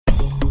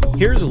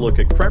Here's a look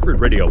at Cranford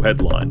Radio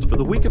headlines for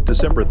the week of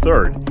December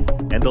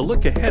 3rd and a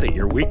look ahead at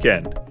your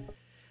weekend.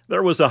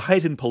 There was a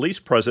heightened police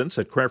presence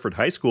at Cranford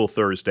High School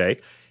Thursday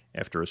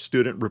after a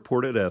student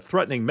reported a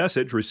threatening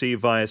message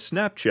received via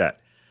Snapchat.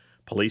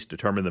 Police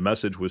determined the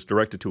message was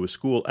directed to a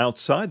school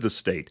outside the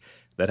state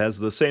that has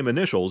the same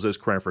initials as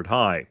Cranford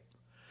High.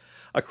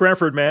 A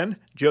Cranford man,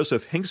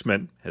 Joseph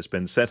Hinksman, has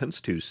been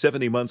sentenced to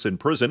 70 months in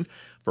prison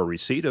for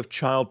receipt of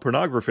child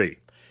pornography.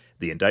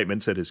 The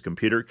indictment said his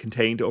computer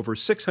contained over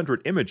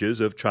 600 images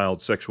of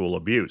child sexual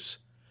abuse.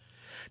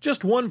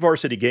 Just one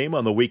varsity game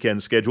on the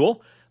weekend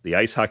schedule. The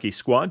ice hockey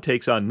squad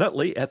takes on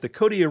Nutley at the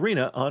Cody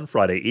Arena on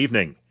Friday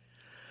evening.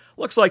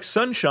 Looks like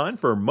sunshine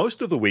for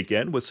most of the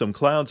weekend with some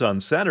clouds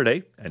on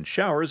Saturday and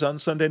showers on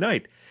Sunday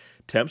night.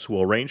 Temps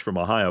will range from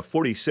a high of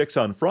 46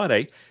 on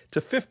Friday to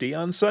 50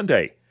 on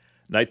Sunday.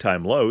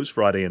 Nighttime lows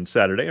Friday and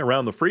Saturday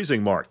around the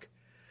freezing mark.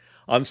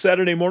 On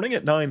Saturday morning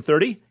at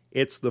 9:30,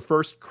 it's the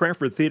first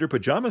Cranford Theater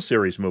Pajama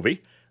Series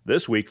movie,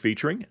 this week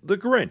featuring The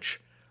Grinch.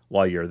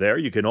 While you're there,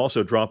 you can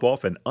also drop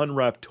off an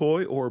unwrapped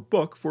toy or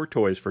book for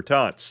Toys for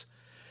Tots.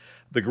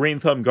 The Green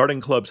Thumb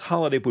Garden Club's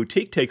Holiday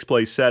Boutique takes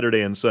place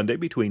Saturday and Sunday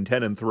between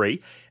 10 and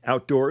 3,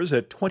 outdoors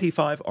at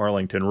 25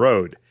 Arlington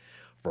Road.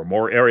 For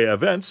more area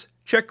events,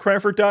 check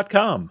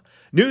Cranford.com.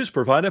 News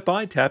provided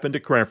by Tap into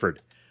Cranford.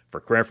 For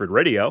Cranford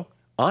Radio,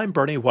 I'm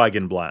Bernie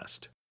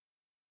Wagenblast.